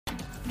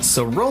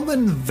So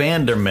Roland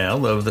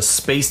Vandermeer of the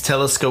Space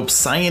Telescope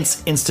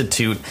Science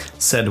Institute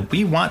said,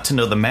 "We want to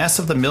know the mass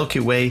of the Milky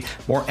Way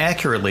more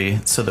accurately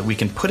so that we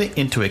can put it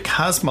into a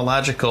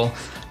cosmological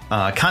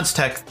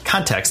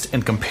context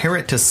and compare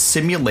it to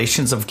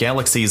simulations of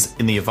galaxies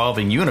in the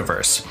evolving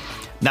universe.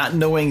 Not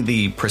knowing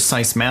the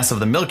precise mass of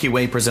the Milky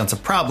Way presents a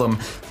problem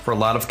for a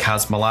lot of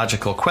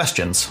cosmological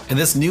questions. And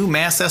this new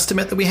mass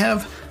estimate that we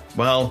have,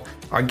 well,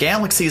 our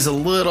galaxy is a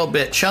little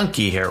bit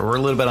chunky here. We're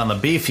a little bit on the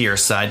beefier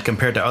side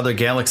compared to other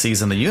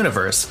galaxies in the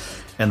universe.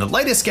 And the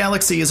lightest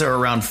galaxies are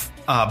around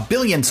a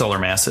billion solar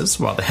masses,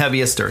 while the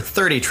heaviest are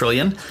 30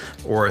 trillion,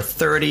 or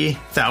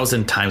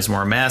 30,000 times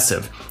more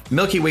massive.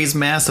 Milky Way's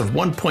mass of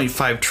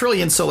 1.5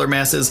 trillion solar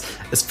masses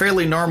is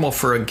fairly normal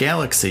for a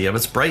galaxy of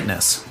its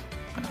brightness.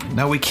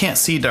 Now, we can't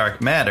see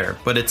dark matter,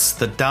 but it's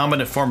the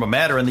dominant form of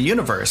matter in the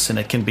universe, and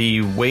it can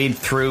be weighed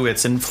through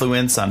its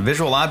influence on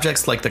visual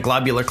objects like the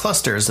globular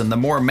clusters. And the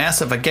more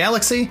massive a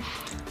galaxy,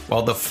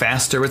 well, the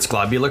faster its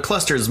globular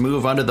clusters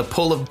move under the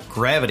pull of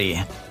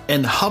gravity.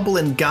 And Hubble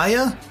and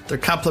Gaia, they're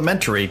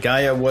complementary.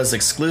 Gaia was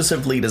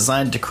exclusively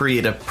designed to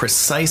create a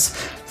precise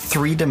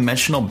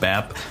three-dimensional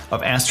map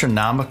of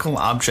astronomical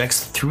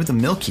objects through the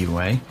Milky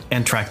Way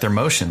and track their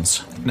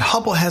motions. And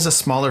Hubble has a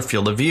smaller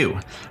field of view,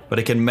 but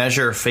it can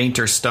measure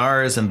fainter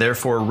stars and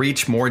therefore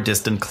reach more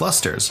distant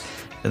clusters.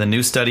 And the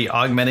new study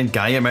augmented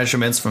Gaia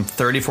measurements from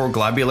 34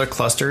 globular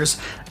clusters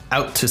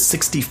out to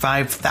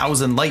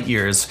 65,000 light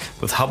years,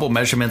 with Hubble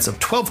measurements of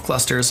 12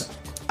 clusters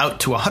out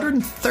to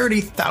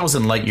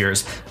 130,000 light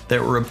years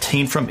that were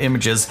obtained from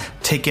images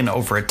taken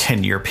over a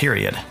 10-year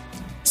period.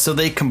 So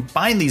they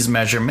combine these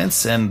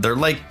measurements and they're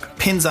like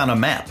pins on a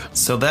map.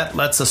 So that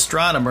lets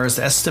astronomers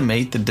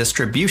estimate the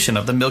distribution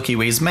of the Milky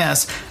Way's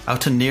mass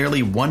out to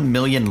nearly 1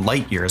 million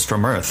light years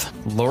from Earth.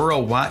 Laura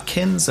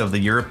Watkins of the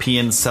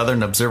European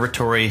Southern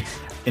Observatory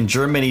in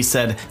Germany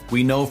said,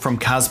 "We know from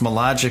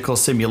cosmological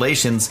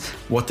simulations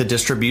what the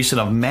distribution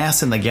of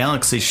mass in the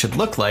galaxy should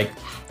look like,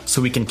 so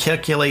we can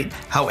calculate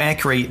how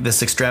accurate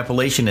this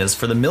extrapolation is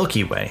for the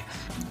Milky Way."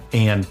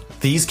 And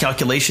these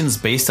calculations,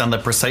 based on the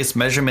precise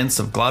measurements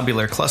of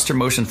globular cluster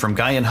motion from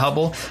Gaia and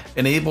Hubble,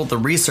 enabled the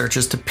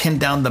researchers to pin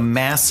down the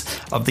mass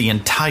of the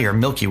entire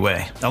Milky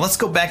Way. Now let's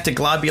go back to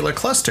globular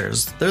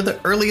clusters. They're the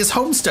earliest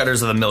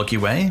homesteaders of the Milky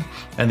Way,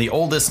 and the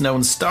oldest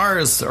known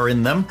stars are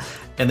in them,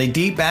 and they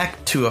date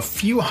back to a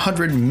few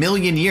 100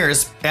 million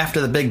years after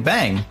the Big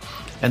Bang.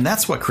 And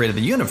that's what created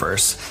the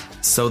universe.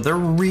 So they're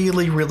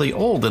really, really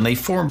old, and they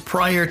formed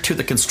prior to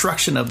the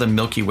construction of the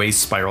Milky Way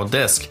spiral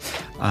disk,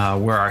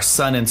 where our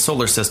sun and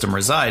solar system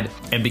reside.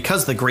 And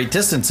because of the great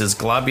distances,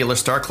 globular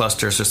star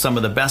clusters are some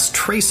of the best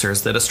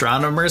tracers that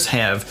astronomers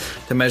have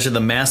to measure the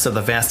mass of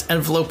the vast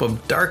envelope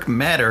of dark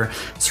matter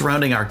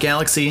surrounding our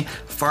galaxy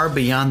far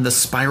beyond the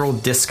spiral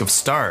disk of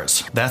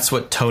stars. That's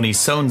what Tony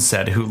Sohn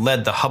said, who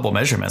led the Hubble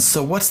measurements.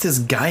 So what's this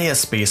Gaia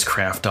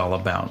spacecraft all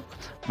about?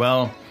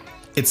 Well,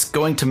 it's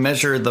going to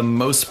measure the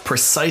most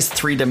precise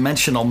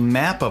three-dimensional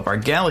map of our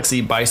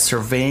galaxy by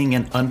surveying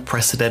an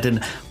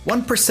unprecedented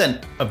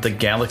 1% of the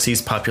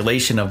galaxy's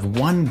population of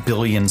 1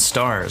 billion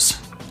stars.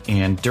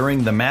 And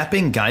during the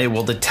mapping, Gaia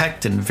will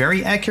detect and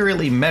very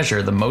accurately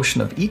measure the motion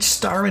of each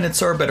star in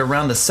its orbit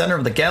around the center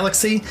of the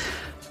galaxy.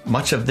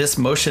 Much of this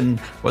motion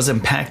was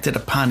impacted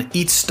upon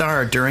each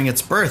star during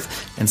its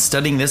birth, and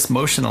studying this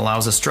motion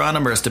allows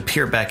astronomers to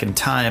peer back in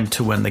time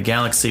to when the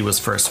galaxy was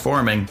first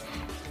forming.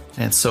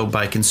 And so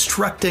by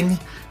constructing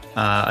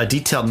a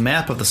detailed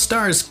map of the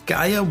stars,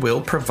 Gaia will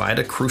provide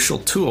a crucial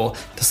tool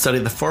to study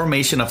the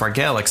formation of our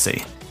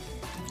galaxy.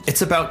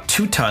 It's about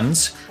 2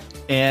 tons,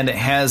 and it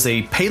has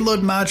a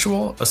payload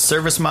module, a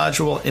service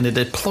module, and a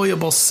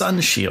deployable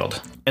sun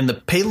shield. And the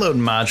payload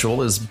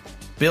module is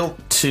built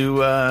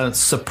to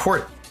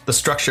support the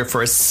structure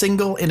for a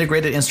single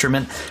integrated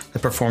instrument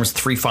that performs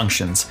 3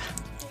 functions: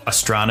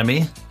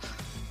 astronomy,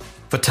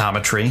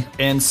 photometry,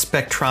 and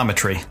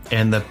spectrometry.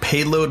 And the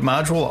payload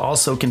module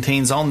also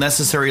contains all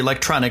necessary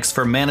electronics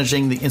for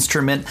managing the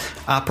instrument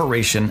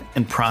operation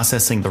and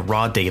processing the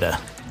raw data.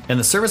 And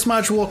the service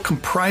module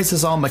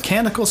comprises all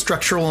mechanical,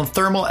 structural, and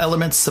thermal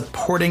elements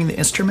supporting the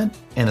instrument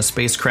and a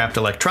spacecraft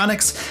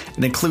electronics.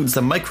 It includes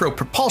the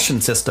micro-propulsion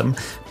system,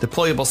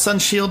 deployable sun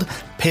shield,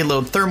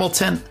 payload thermal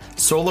tent,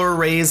 solar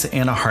arrays,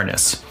 and a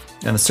harness.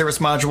 And the service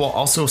module will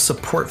also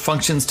support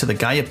functions to the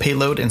Gaia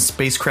payload and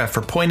spacecraft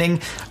for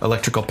pointing,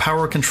 electrical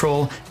power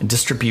control and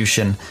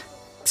distribution,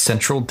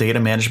 central data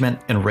management,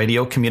 and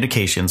radio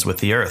communications with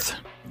the Earth.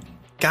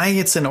 Gaia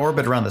hits in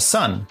orbit around the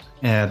Sun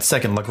at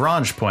second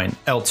Lagrange point,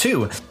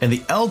 L2, and the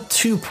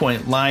L2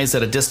 point lies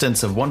at a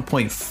distance of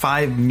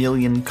 1.5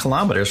 million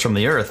kilometers from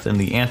the Earth in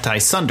the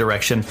anti-Sun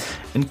direction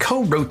and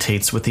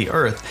co-rotates with the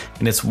Earth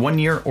in its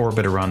 1-year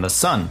orbit around the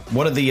Sun.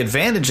 One of the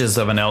advantages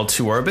of an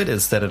L2 orbit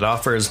is that it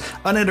offers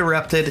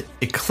uninterrupted,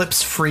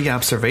 eclipse-free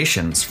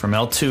observations. From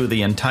L2,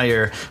 the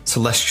entire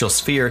celestial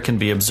sphere can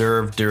be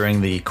observed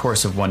during the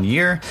course of 1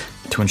 year.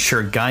 To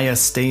ensure Gaia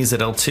stays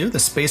at L2, the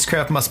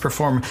spacecraft must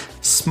perform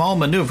small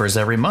maneuvers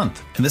every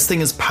month. And this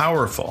thing is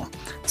powerful.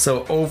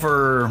 So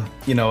over,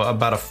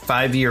 about a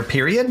 5-year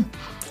period,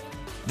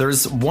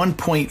 There's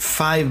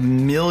 1.5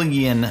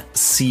 million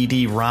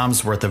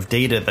CD-ROMs worth of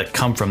data that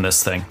come from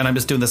this thing. And I'm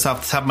just doing this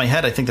off the top of my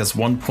head. I think that's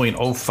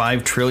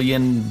 1.05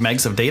 trillion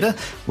megs of data,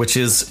 which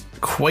is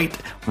quite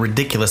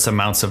ridiculous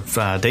amounts of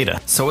data.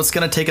 So it's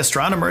going to take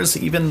astronomers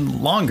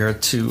even longer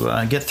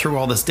to get through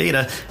all this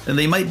data, and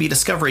they might be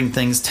discovering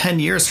things 10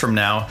 years from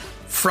now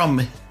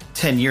from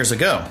 10 years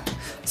ago.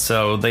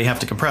 So they have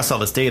to compress all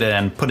this data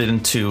and put it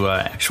into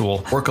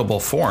actual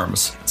workable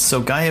forms.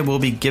 So Gaia will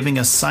be giving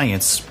us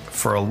science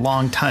for a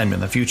long time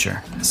in the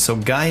future. So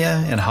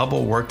Gaia and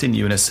Hubble worked in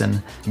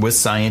unison with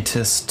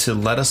scientists to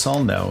let us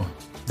all know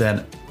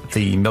that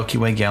the Milky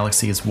Way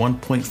galaxy is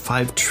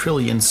 1.5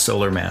 trillion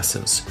solar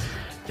masses,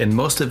 and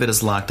most of it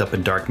is locked up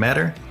in dark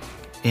matter.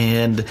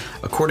 And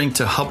according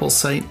to Hubble's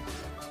site,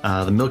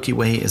 the Milky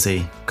Way is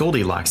a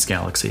Goldilocks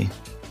galaxy,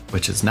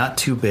 which is not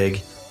too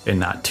big and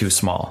not too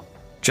small.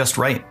 Just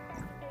right.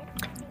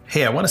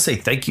 Hey, I want to say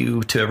thank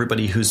you to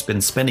everybody who's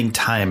been spending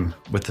time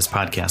with this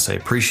podcast. I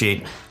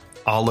appreciate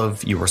all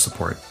of your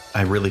support.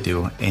 I really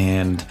do.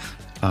 And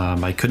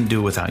I couldn't do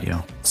it without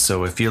you.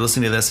 So if you're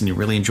listening to this and you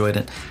really enjoyed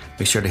it,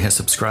 make sure to hit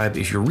subscribe.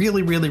 If you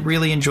really, really,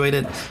 really enjoyed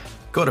it,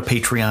 go to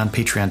Patreon,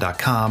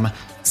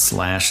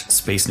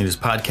 patreon.com/Space News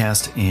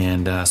Podcast,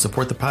 and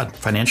support the pod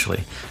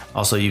financially.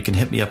 Also, you can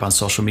hit me up on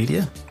social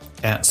media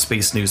at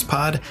Space News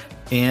Pod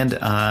and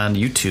on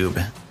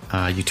YouTube,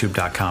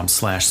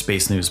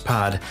 youtube.com/Space News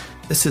Pod.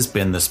 This has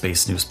been the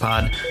Space News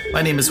Pod.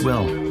 My name is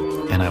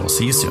Will, and I will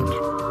see you soon.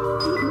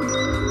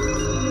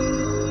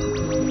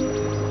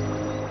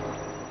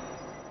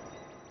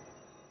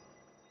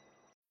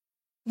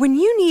 When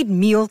you need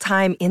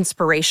mealtime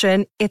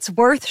inspiration, it's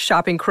worth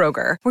shopping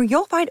Kroger, where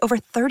you'll find over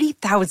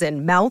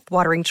 30,000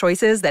 mouth-watering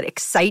choices that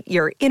excite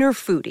your inner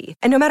foodie.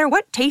 And no matter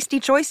what tasty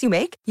choice you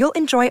make, you'll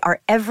enjoy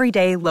our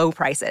everyday low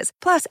prices,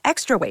 plus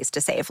extra ways to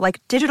save,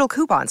 like digital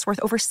coupons worth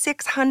over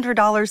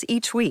 $600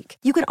 each week.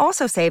 You can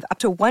also save up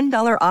to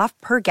 $1 off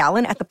per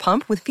gallon at the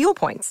pump with fuel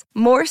points.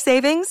 More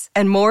savings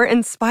and more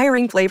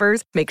inspiring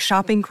flavors make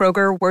shopping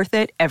Kroger worth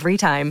it every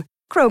time.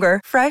 Kroger,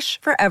 fresh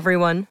for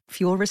everyone.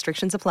 Fuel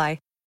restrictions apply.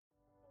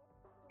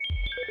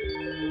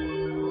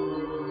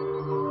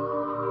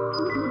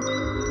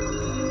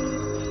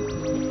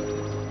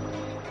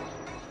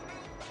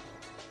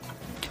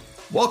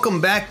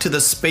 Welcome back to the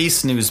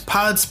Space News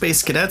Pod,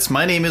 Space Cadets.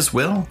 My name is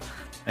Will,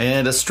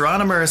 and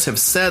astronomers have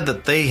said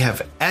that they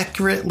have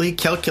accurately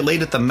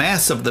calculated the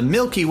mass of the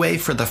Milky Way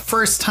for the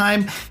first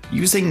time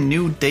using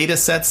new data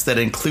sets that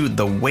include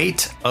the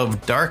weight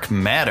of dark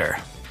matter.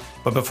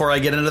 But before I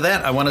get into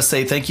that, I want to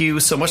say thank you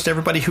so much to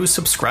everybody who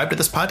subscribed to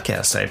this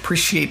podcast. I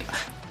appreciate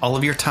all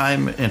of your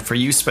time, and for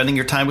you spending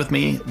your time with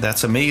me,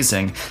 that's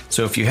amazing.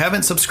 So if you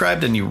haven't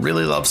subscribed and you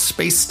really love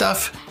space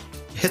stuff,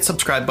 hit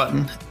subscribe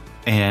button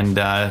and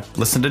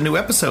listen to new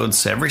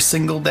episodes every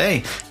single day.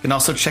 You can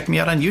also check me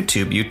out on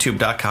YouTube,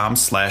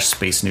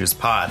 youtube.com/Space News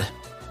Pod.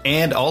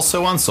 And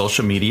also on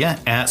social media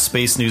at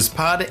Space News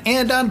Pod,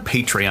 and on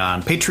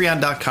Patreon,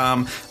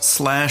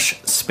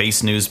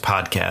 patreon.com/Space News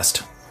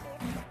Podcast.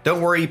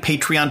 Don't worry,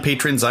 Patreon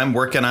patrons, I'm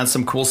working on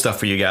some cool stuff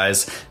for you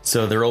guys.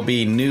 So there will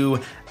be new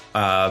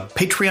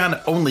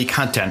Patreon-only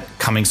content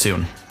coming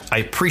soon. I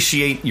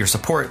appreciate your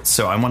support,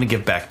 so I want to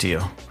give back to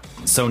you.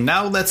 So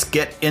now let's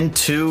get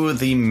into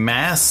the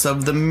mass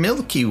of the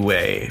Milky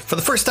Way. For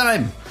the first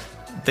time,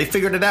 they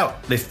figured it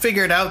out. They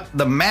figured out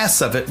the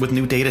mass of it with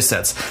new data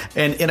sets.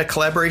 And in a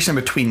collaboration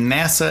between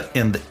NASA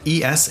and the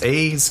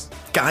ESA's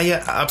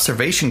Gaia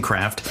observation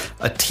craft,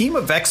 a team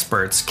of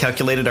experts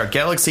calculated our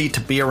galaxy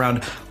to be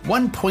around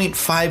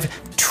 1.5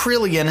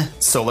 trillion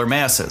solar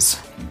masses.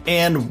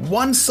 And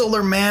one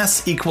solar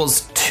mass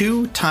equals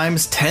 2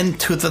 times 10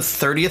 to the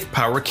 30th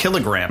power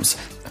kilograms.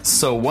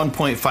 So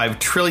 1.5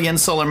 trillion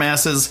solar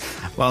masses,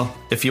 well,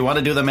 if you want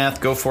to do the math,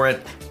 go for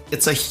it.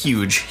 It's a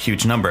huge,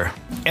 huge number.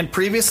 And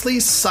previously,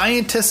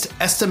 scientists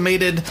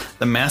estimated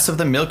the mass of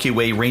the Milky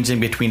Way ranging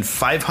between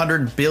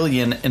 500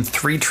 billion and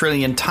 3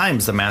 trillion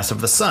times the mass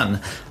of the Sun,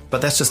 but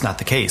that's just not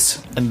the case.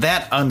 And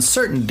that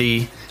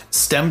uncertainty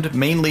stemmed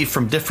mainly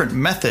from different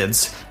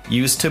methods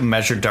used to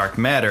measure dark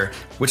matter,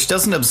 which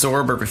doesn't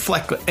absorb or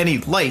reflect any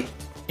light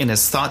and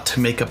is thought to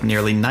make up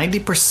nearly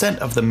 90%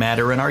 of the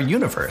matter in our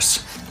universe.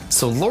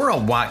 So Laura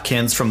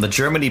Watkins from the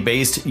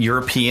Germany-based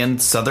European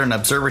Southern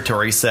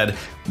Observatory said,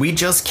 "We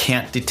just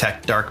can't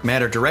detect dark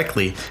matter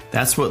directly.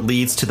 That's what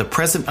leads to the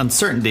present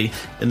uncertainty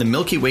in the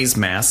Milky Way's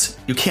mass.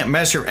 You can't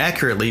measure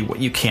accurately what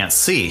you can't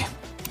see."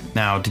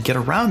 Now, to get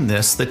around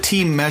this, the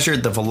team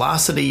measured the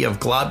velocity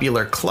of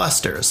globular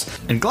clusters.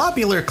 And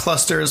globular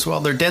clusters, well,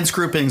 they're dense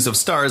groupings of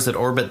stars that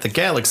orbit the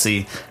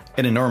galaxy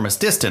at enormous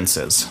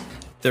distances.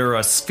 They're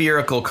a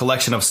spherical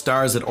collection of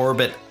stars that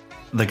orbit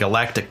the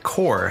galactic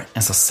core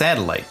as a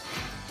satellite.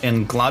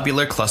 And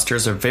globular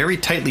clusters are very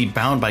tightly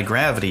bound by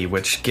gravity,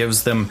 which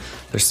gives them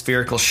their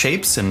spherical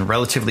shapes and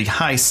relatively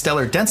high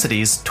stellar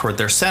densities toward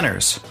their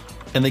centers.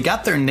 And they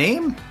got their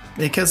name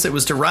because it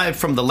was derived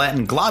from the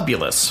Latin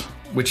globulus,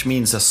 which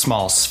means a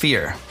small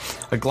sphere.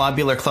 A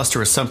globular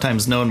cluster is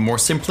sometimes known more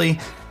simply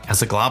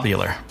as a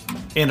globular.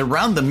 And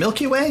around the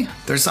Milky Way,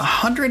 there's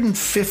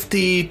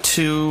 150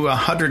 to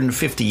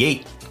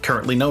 158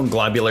 currently known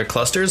globular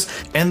clusters,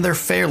 and they're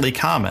fairly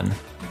common.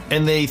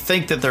 And they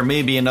think that there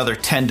may be another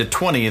 10 to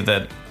 20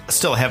 that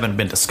still haven't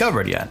been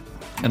discovered yet.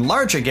 And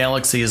larger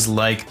galaxies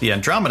like the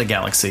Andromeda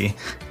Galaxy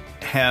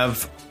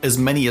have as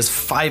many as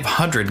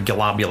 500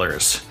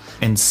 globulars.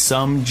 And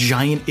some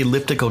giant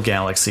elliptical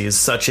galaxies,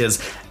 such as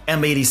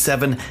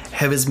M87,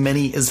 have as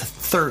many as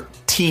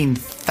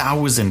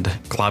 13,000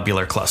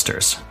 globular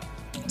clusters.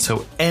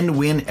 So N.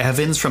 Wynne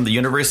Evans from the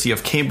University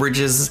of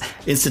Cambridge's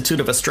Institute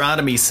of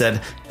Astronomy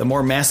said the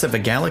more massive a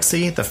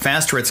galaxy, the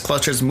faster its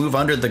clusters move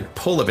under the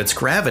pull of its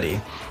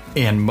gravity.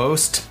 And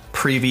most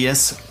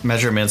previous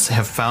measurements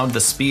have found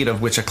the speed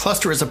of which a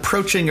cluster is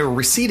approaching or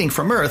receding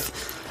from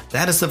Earth.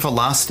 That is the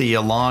velocity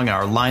along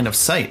our line of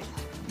sight.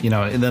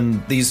 And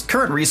then these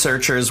current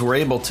researchers were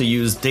able to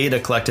use data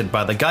collected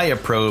by the Gaia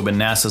probe and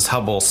NASA's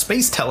Hubble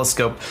Space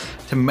Telescope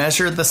to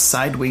measure the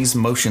sideways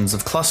motions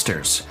of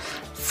clusters.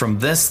 From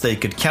this, they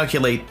could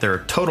calculate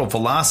their total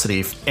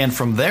velocity, and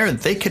from there,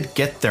 they could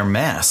get their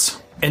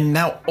mass. And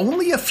now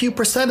only a few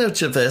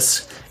percentage of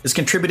this is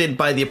contributed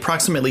by the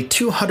approximately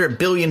 200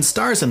 billion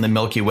stars in the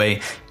Milky Way.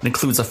 It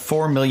includes a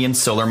 4 million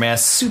solar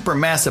mass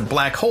supermassive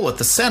black hole at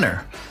the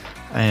center.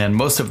 And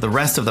most of the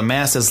rest of the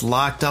mass is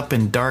locked up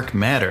in dark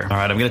matter. All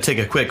right, I'm going to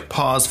take a quick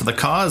pause for the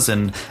cause,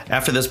 and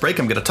after this break,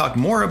 I'm going to talk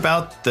more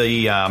about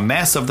the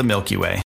mass of the Milky Way.